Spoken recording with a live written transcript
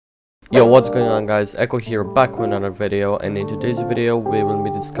Yo, what's going on guys, Echo here back with another video, and in today's video we will be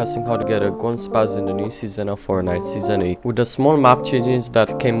discussing how to get a gun spaz in the new season of Fortnite Season 8. With the small map changes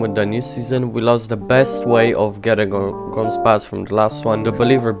that came with the new season, we lost the best way of getting a gun spaz from the last one, the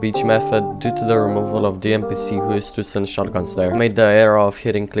Believer Beach method, due to the removal of the NPC who used to send shotguns there. Made the era of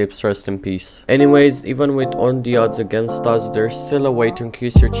hitting clips rest in peace. Anyways, even with all the odds against us, there's still a way to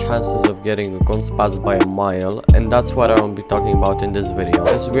increase your chances of getting a gun spaz by a mile, and that's what I will be talking about in this video.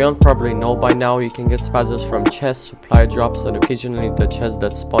 As we all probably know by now, you can get spazzes from chests, supply drops, and occasionally the chests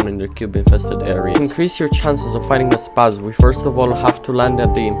that spawn in the cube infested areas. To increase your chances of finding a spaz, we first of all have to land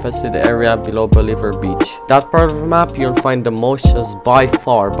at the infested area below Believer Beach. That part of the map you'll find the most chests by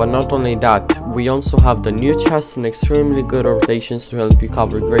far, but not only that, we also have the new chests and extremely good rotations to help you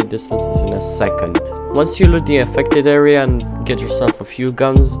cover great distances in a second. Once you loot the affected area and get yourself a few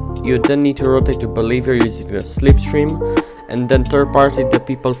guns, you then need to rotate to Believer using a slipstream, and then third party the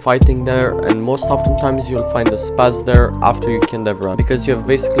people fighting there, and most oftentimes you'll find the spaz there after you kill everyone, because you have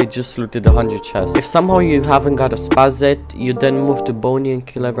basically just looted 100 chests. If somehow you haven't got a spaz yet, you then move to Boney and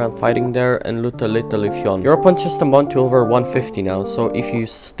kill everyone fighting there and loot a little if you want. Your open chest amount to over 150 now, so if you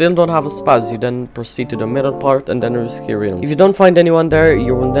still don't have a spaz, you then proceed to the middle part and then risk your realms. If you don't find anyone there,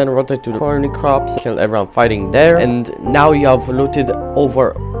 you will then rotate to the corny crops, kill everyone fighting there, and now you have looted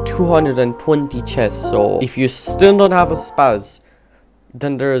over 220 chests. So if you still don't have a spaz,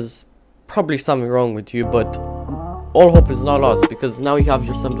 then there's probably something wrong with you, but all hope is not lost, because now you have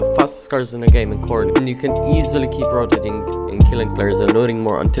yourself the fastest cars in the game in corner, and you can easily keep rotating and killing players and looting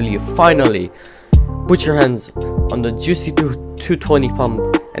more until you finally put your hands on the juicy 220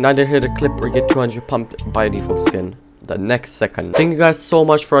 pump and either hit a clip or get 200 pumped by default skin the next second. Thank you guys so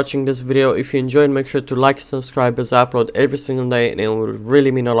much for watching this video. If you enjoyed, make sure to like and subscribe, as I upload every single day and it would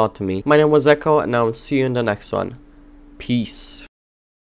really mean a lot to me. My name was Echo, and I will see you in the next one. Peace.